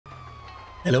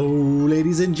Hello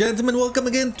ladies and gentlemen, welcome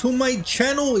again to my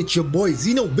channel. It's your boy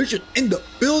ZinoVision in the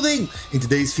building. In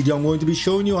today's video I'm going to be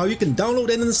showing you how you can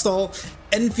download and install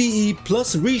NVE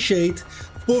plus Reshade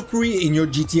for free in your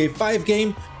GTA 5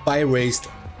 game by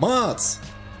Reshade mods.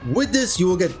 With this you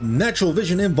will get natural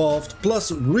vision involved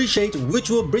plus Reshade, which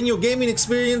will bring your gaming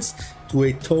experience to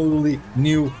a totally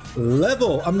new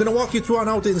level. I'm gonna walk you through on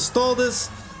how to install this.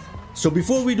 So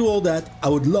before we do all that, I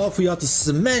would love for y'all to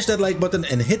smash that like button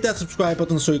and hit that subscribe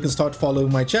button so you can start following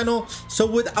my channel. So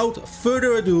without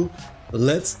further ado,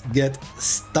 let's get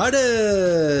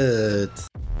started.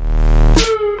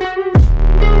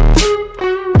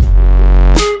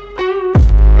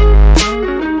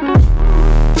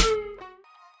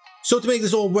 So to make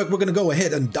this all work, we're gonna go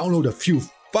ahead and download a few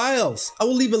files. I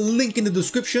will leave a link in the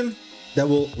description that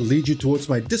will lead you towards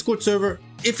my Discord server.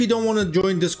 If you don't want to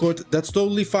join Discord, that's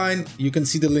totally fine. You can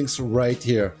see the links right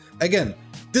here. Again,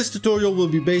 this tutorial will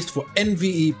be based for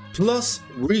NVE plus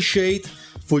Reshade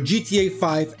for GTA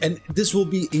 5, and this will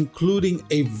be including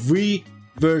a free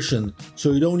version,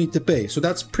 so you don't need to pay. So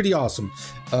that's pretty awesome.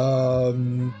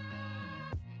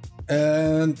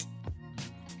 And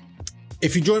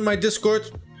if you join my Discord,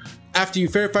 after you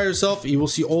verify yourself, you will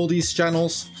see all these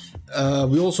channels.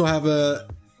 We also have a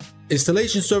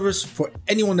installation service for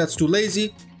anyone that's too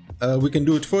lazy. We can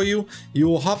do it for you. You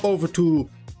will hop over to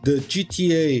the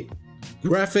GTA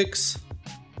graphics.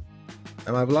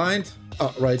 Am I blind?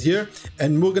 Oh, right here.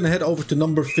 And we're gonna head over to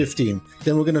number 15.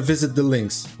 Then we're gonna visit the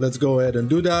links. Let's go ahead and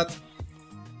do that.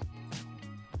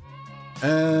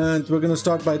 And we're gonna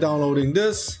start by downloading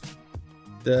this,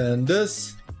 then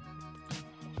this,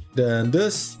 then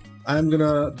this. I'm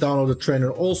gonna download the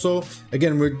trainer also.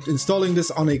 Again, we're installing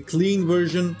this on a clean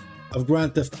version of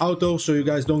Grand Theft Auto, so you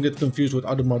guys don't get confused with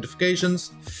other modifications.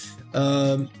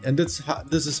 And this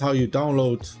is how you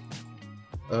download.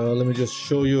 Let me just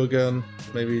show you again.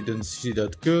 Maybe you didn't see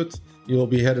that good. You'll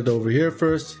be headed over here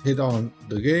first, hit on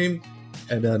the game,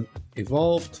 and then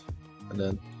evolved, and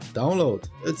then download.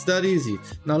 It's that easy.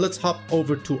 Now let's hop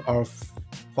over to our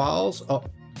files.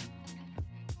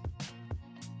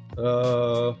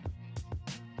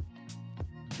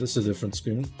 This is a different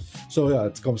screen. So yeah,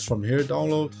 it comes from here,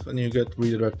 download, and you get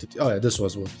redirected. Oh yeah, this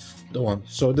was the one.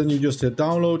 So then you just hit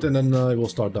download, and then it will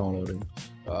start downloading.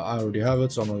 I already have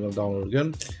it, so I'm not gonna download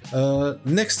again.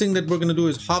 Next thing that we're gonna do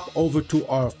is hop over to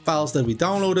our files that we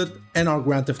downloaded and our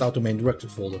Grand Theft Auto main directory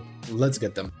folder. Let's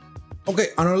get them. Okay,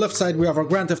 on our left side we have our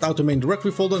Grand Theft Auto main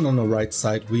directory folder, and on the right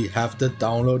side we have the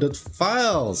downloaded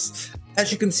files. As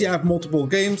you can see, I have multiple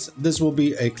games. This will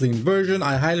be a clean version.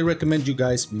 I highly recommend you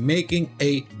guys making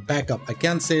a backup. I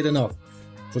can't say it enough.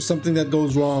 For something that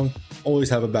goes wrong, always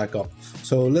have a backup.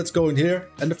 So let's go in here.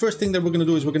 And the first thing that we're going to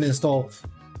do is we're going to install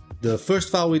the first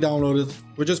file we downloaded.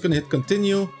 We're just going to hit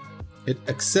continue, hit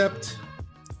accept,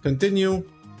 continue,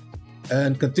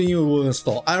 and continue will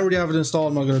install. I already have it installed.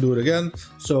 I'm not going to do it again.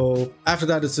 So after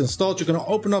that it's installed, you're going to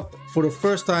open up for the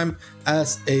first time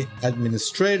as a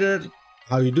administrator.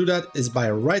 How you do that is by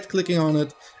right clicking on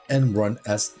it and run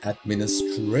as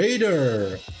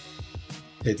administrator.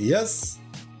 Hit yes.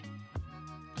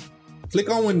 Click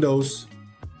on Windows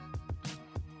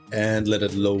and let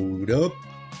it load up.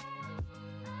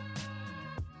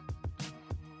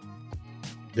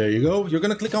 There you go. You're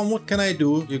gonna click on what can I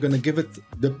do. You're gonna give it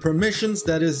the permissions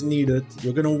that is needed.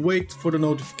 You're gonna wait for the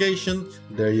notification.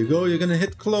 There you go. You're gonna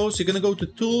hit close. You're gonna go to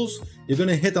tools. You're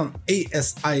gonna hit on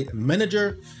ASI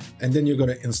manager, and then you're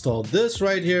gonna install this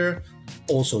right here,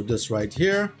 also this right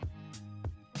here,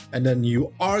 and then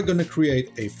you are gonna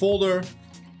create a folder.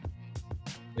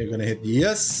 You're gonna hit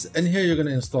yes, and here you're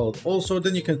gonna install it also.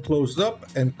 Then you can close it up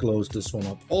and close this one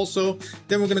up also.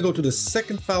 Then we're gonna go to the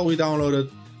second file we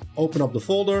downloaded. Open up the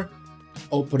folder,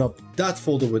 open up that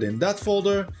folder within that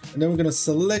folder, and then we're going to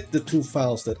select the two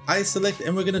files that I select,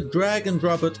 and we're going to drag and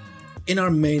drop it in our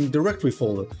main directory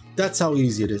folder. That's how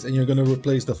easy it is, and you're going to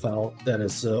replace the file that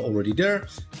is already there.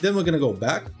 Then we're going to go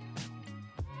back,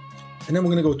 and then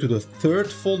we're going to go to the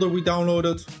third folder we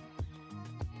downloaded,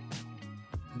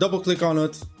 double click on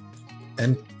it,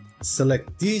 and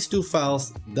select these two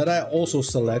files that I also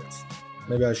select.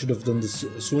 Maybe I should have done this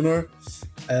sooner.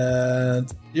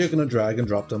 And you're gonna drag and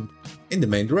drop them in the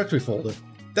main directory folder.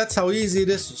 That's how easy it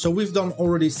is. So we've done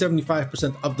already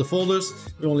 75% of the folders.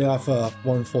 We only have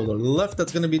one folder left.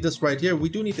 That's gonna be this right here. We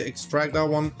do need to extract that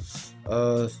one.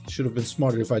 Should have been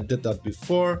smarter if I did that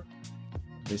before.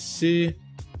 Let me see.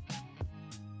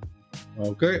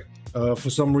 Okay. For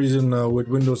some reason with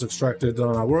Windows extracted it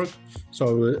does not work.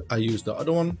 So I used the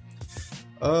other one.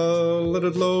 Let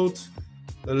it load.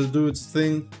 Let it do its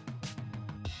thing.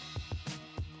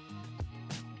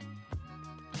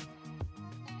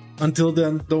 Until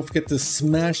then, don't forget to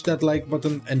smash that like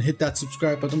button and hit that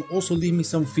subscribe button. Also leave me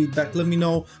some feedback. Let me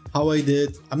know how I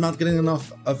did. I'm not getting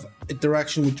enough of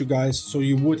interaction with you guys, so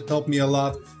you would help me a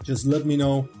lot. Just let me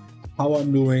know how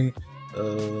I'm doing.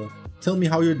 Tell me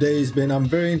how your day has been. I'm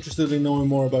very interested in knowing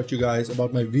more about you guys,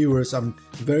 about my viewers. I'm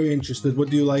very interested.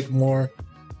 What do you like more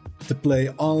to play,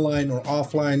 online or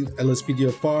offline,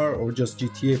 LSPDFR or just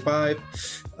GTA 5?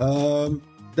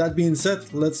 That being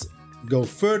said, let's go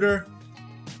further.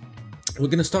 We're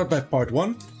gonna start by part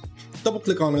 1. Double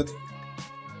click on it.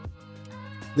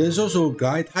 There's also a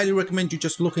guide. Highly recommend you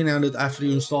just looking at it after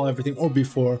you install everything or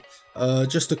before.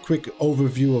 Just a quick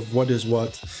overview of what is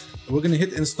what. We're gonna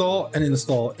hit install and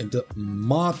install into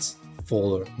mods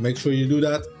folder. Make sure you do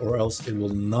that or else it will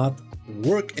not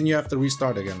work and you have to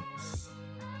restart again.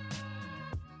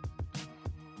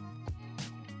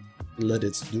 Let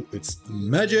it do its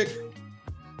magic.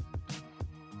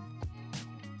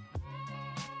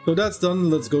 So that's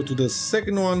done. Let's go to the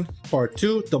second one, part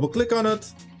 2. Double click on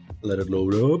it. Let it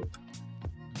load up.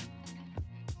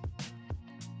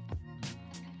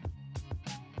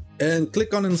 And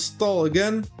click on install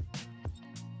again.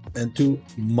 And to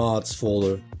mods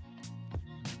folder.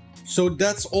 So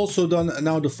that's also done. And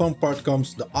now the fun part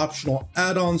comes, the optional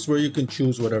add-ons where you can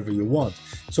choose whatever you want.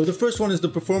 So the first one is the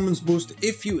performance boost.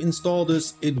 If you install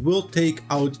this, it will take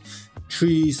out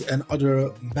trees and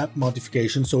other map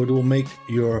modifications, so it will make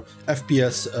your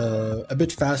FPS a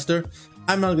bit faster.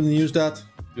 I'm not going to use that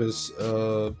because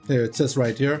here it says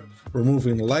right here,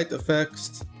 removing light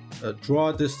effects,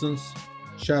 draw distance,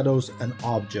 shadows and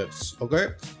objects. Okay,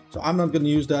 so I'm not going to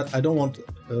use that. I don't want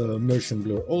motion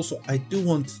blur. Also, I do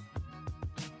want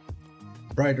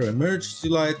brighter emergency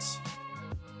lights,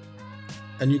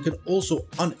 and you can also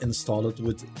uninstall it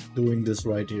with doing this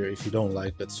right here if you don't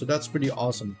like it. So that's pretty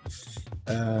awesome.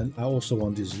 And I also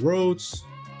want these roads.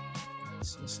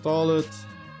 Let's install it.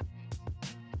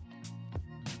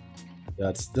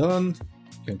 That's done.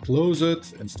 You can close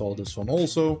it. Install this one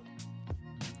also.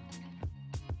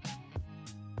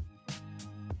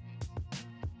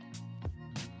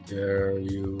 There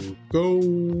you go.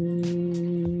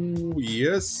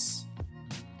 Yes.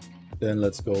 Then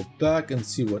let's go back and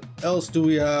see what else do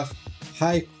we have.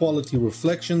 High quality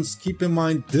reflections. Keep in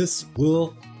mind this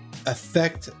will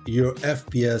affect your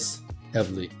FPS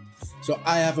heavily. So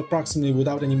I have approximately,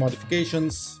 without any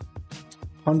modifications,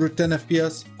 110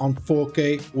 FPS on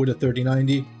 4K with a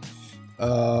 3090.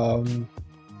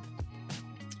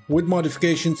 With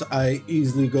modifications, I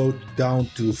easily go down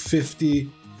to 50.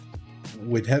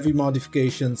 With heavy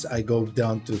modifications, I go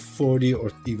down to 40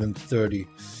 or even 30.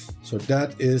 So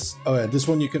that is, oh yeah, this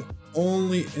one you can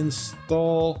only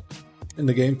install in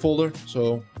the game folder.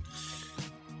 So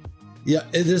yeah,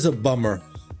 it is a bummer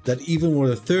that even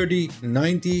with a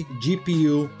 3090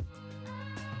 GPU,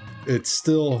 it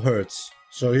still hurts.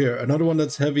 So here, another one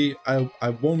that's heavy. I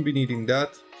won't be needing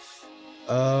that.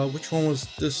 Which one was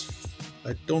this?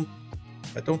 I don't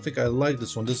think I like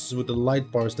this one. This is with the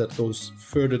light bars that goes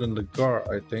further than the car,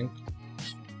 I think.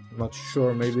 I'm not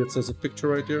sure. Maybe it says a picture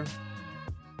right here.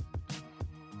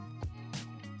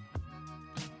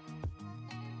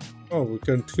 Oh, we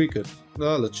can tweak it.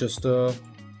 No, let's just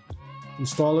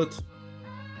install it.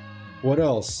 What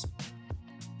else?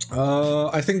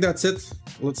 I think that's it.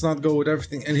 Let's not go with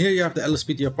everything. And here you have the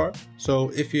LSPDFR. So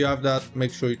if you have that,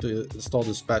 make sure to install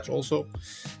this patch also.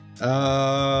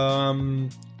 I'm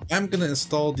gonna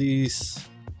install these.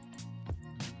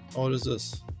 Oh, what is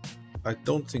this? I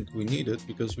don't think we need it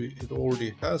because it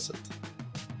already has it.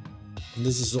 And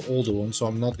this is the older one, so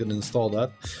I'm not gonna install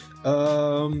that.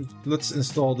 Let's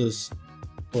install this.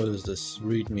 What is this?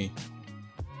 README.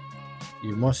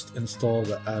 You must install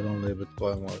the add-on labeled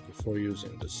mark before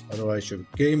using this, otherwise your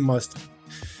game must.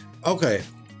 Okay,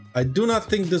 I do not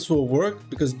think this will work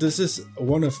because this is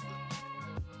one of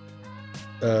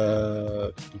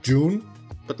June,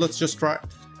 but let's just try.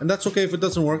 And that's okay if it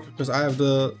doesn't work because I have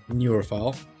the newer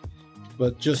file,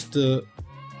 but just the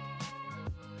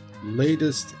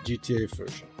latest GTA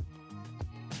version.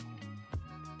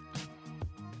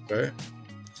 Okay,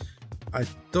 I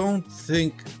don't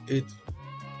think it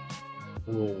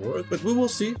will work, but we will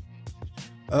see.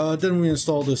 Then we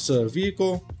install this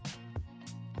vehicle,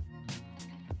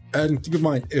 and keep in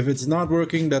mind, if it's not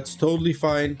working, that's totally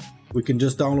fine. We can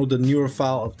just download the newer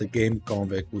file of the game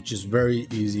config, which is very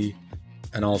easy,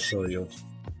 and I'll show you.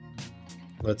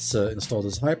 Let's install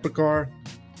this hypercar.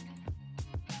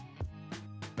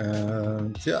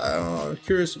 And yeah, I'm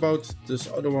curious about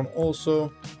this other one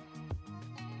also.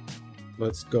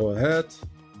 Let's go ahead.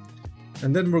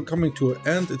 And then we're coming to an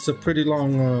end. It's a pretty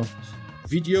long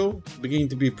video, beginning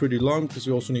to be pretty long because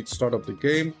we also need to start up the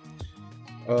game.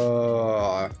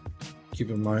 Keep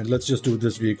in mind, let's just do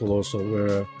this vehicle also.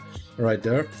 We're right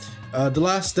there. The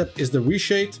last step is the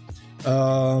reshade.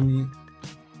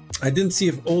 I didn't see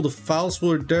if all the files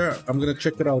were there. I'm gonna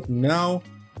check it out now.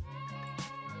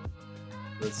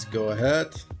 Let's go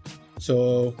ahead.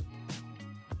 So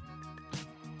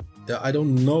I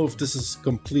don't know if this is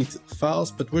complete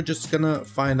files, but we're just gonna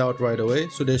find out right away.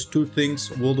 So there's two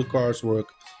things: will the cars work,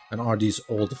 and are these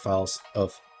all the files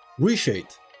of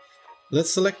Reshade? Let's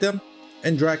select them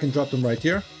and drag and drop them right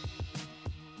here.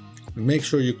 Make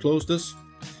sure you close this.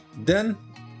 Then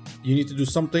you need to do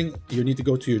something. You need to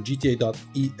go to your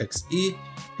GTA.exe,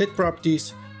 hit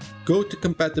properties, go to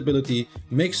compatibility,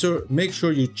 make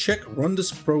sure you check run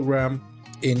this program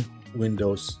in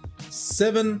Windows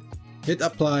 7, hit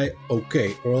apply,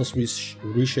 OK, or else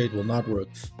Reshade will not work.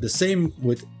 The same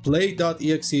with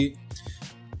play.exe,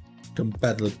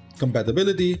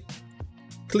 compatibility,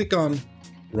 click on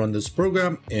run this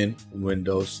program in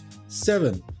Windows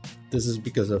 7. This is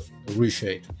because of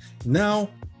Reshade. Now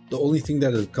the only thing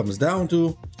that it comes down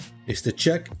to is to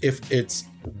check if it's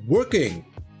working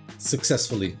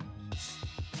successfully.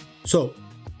 So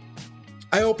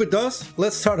I hope it does.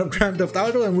 Let's start up Grand Theft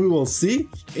Auto and we will see.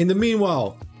 In the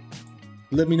meanwhile,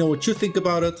 let me know what you think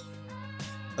about it.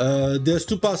 There's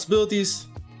two possibilities.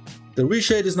 The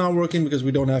Reshade is not working because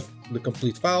we don't have the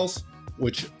complete files,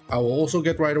 which I will also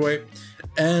get right away.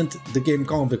 And the game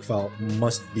config file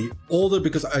must be older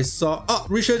because I saw,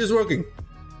 Reshade is working.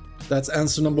 That's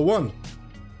answer number one.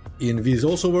 NVE is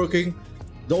also working.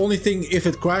 The only thing, if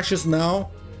it crashes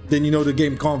now, then you know the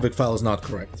game config file is not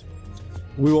correct.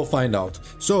 We will find out.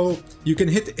 So you can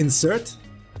hit insert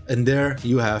and there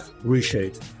you have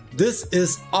Reshade. This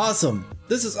is awesome.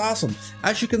 This is awesome.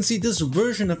 As you can see, this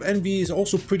version of NVE is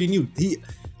also pretty new. He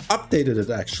updated it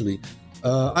actually.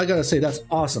 I gotta say, that's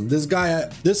awesome. This guy,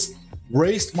 this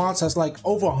Raced Mods has like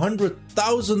over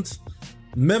 100,000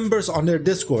 members on their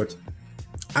Discord.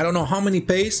 I don't know how many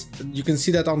pays. You can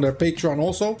see that on their Patreon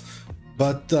also.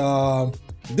 But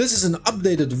this is an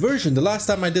updated version. The last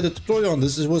time I did a tutorial on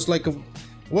this, it was like it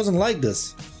wasn't like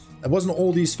this. It wasn't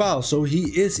all these files. So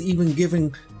he is even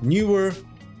giving newer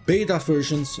beta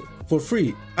versions for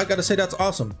free. I gotta say, that's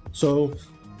awesome. So,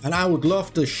 and I would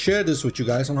love to share this with you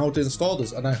guys on how to install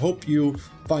this. And I hope you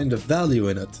find the value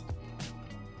in it.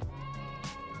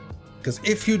 Because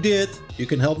if you did, you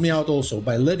can help me out also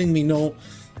by letting me know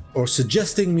or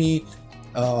suggesting me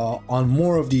on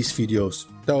more of these videos.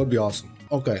 That would be awesome.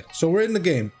 Okay, so we're in the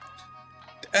game.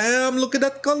 Damn, look at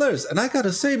that colors. And I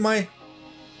gotta say, my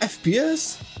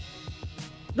FPS,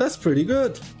 that's pretty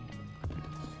good.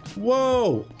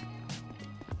 Whoa.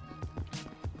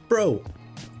 Bro.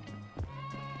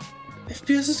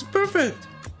 FPS is perfect.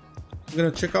 I'm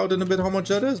gonna check out in a bit how much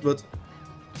that is, but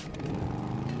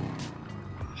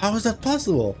how is that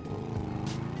possible?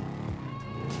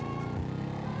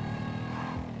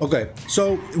 Okay,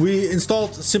 so we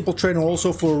installed Simple Trainer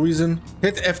also for a reason.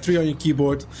 Hit F3 on your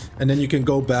keyboard and then you can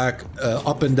go back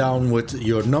up and down with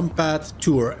your numpad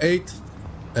 2 or 8.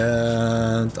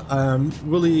 And I'm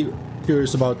really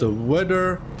curious about the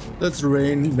weather. Let's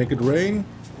make it rain.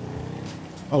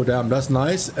 Oh damn, that's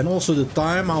nice. And also the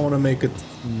time, I want to make it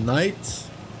night.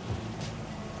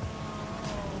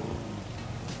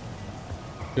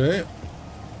 Okay.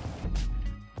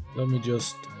 Let me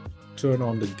just turn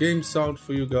on the game sound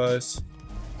for you guys.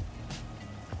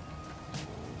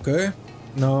 Okay,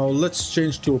 now let's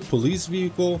change to a police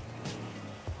vehicle.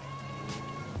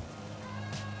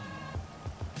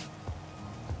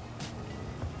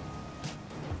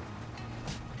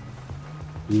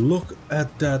 Look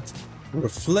at that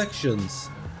reflections.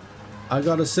 I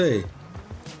gotta say,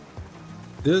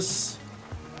 this,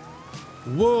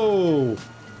 whoa,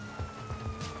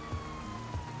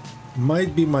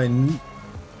 might be my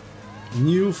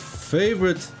new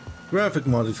favorite graphic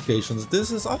modifications.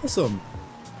 This is awesome.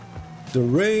 The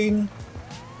rain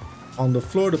on the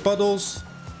floor, the puddles,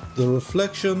 the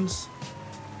reflections.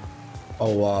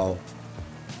 Oh wow.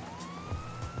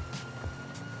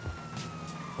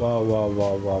 Wow, wow,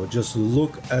 wow, wow. Just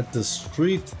look at the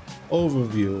street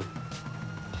overview.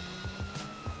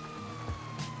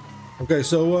 Okay,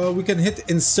 so we can hit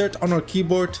insert on our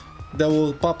keyboard. That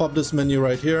will pop up this menu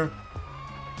right here.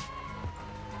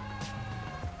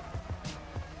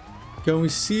 Can we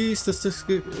see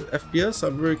statistical FPS?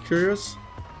 I'm very curious.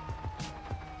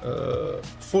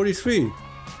 43.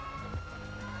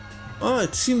 Oh,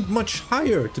 it seemed much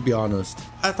higher, to be honest.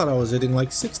 I thought I was hitting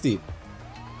like 60.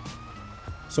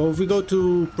 So if we go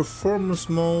to performance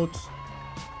mode,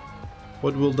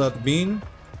 what will that mean?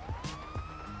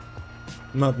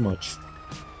 Not much.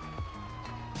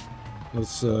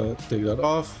 Let's take that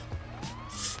off.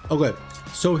 Okay,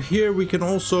 so here we can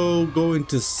also go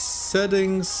into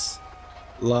settings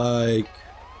like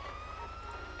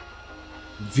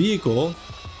vehicle,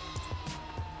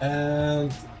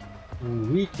 and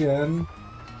we can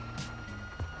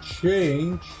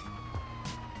change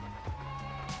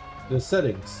the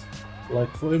settings.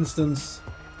 Like for instance,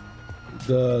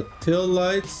 the tail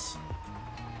lights,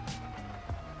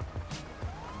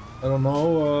 I don't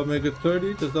know, make it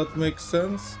 30. Does that make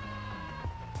sense?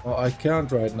 Oh, I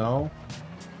can't right now.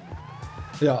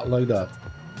 Yeah, like that.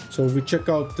 So we check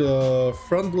out the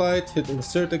front light, hit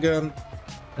insert again,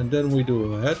 and then we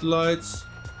do headlights.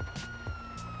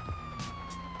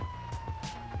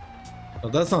 Oh,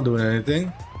 that's not doing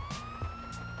anything.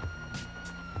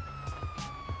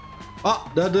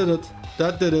 Ah, that did it.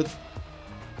 That did it.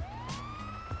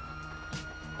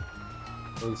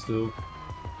 Let's do.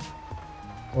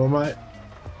 Or am I?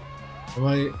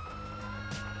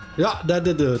 Yeah, that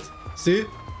did it. See?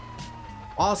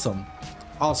 Awesome.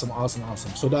 Awesome, awesome,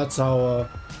 awesome. So that's how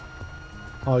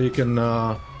you can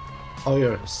oh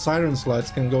your sirens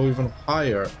lights can go even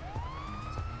higher.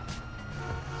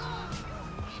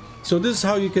 So this is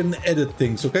how you can edit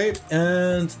things, okay?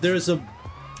 And there's a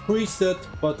preset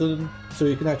button, so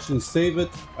you can actually save it.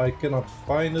 I cannot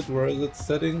find it. Where is it?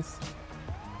 Settings.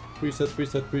 Preset,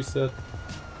 preset, preset.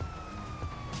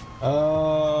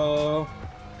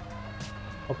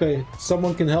 Okay,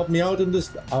 someone can help me out in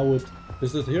this. I would.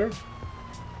 Is it here?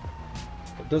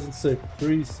 It doesn't say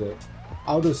preset.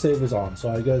 Autosave is on, so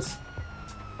I guess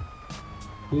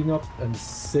clean up and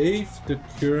save the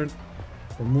current.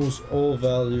 Removes all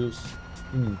values.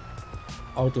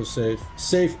 Autosave.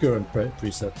 Save current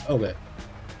preset. Okay.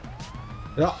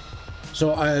 Yeah.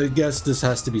 So I guess this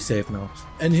has to be saved now.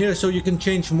 And here, so you can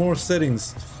change more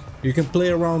settings. You can play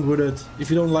around with it. If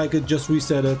you don't like it, just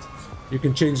reset it. You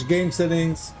can change game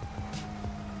settings.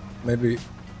 Maybe.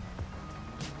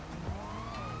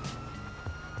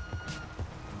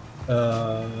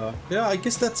 Yeah, I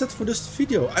guess that's it for this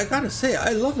video. I gotta say,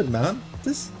 I love it, man.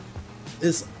 This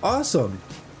is awesome.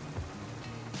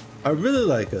 I really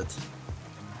like it.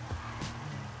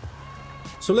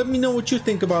 So let me know what you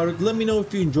think about it. Let me know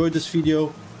if you enjoyed this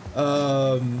video.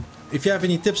 If you have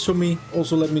any tips for me,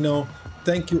 also let me know.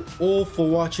 Thank you all for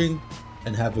watching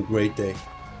and have a great day.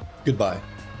 Goodbye.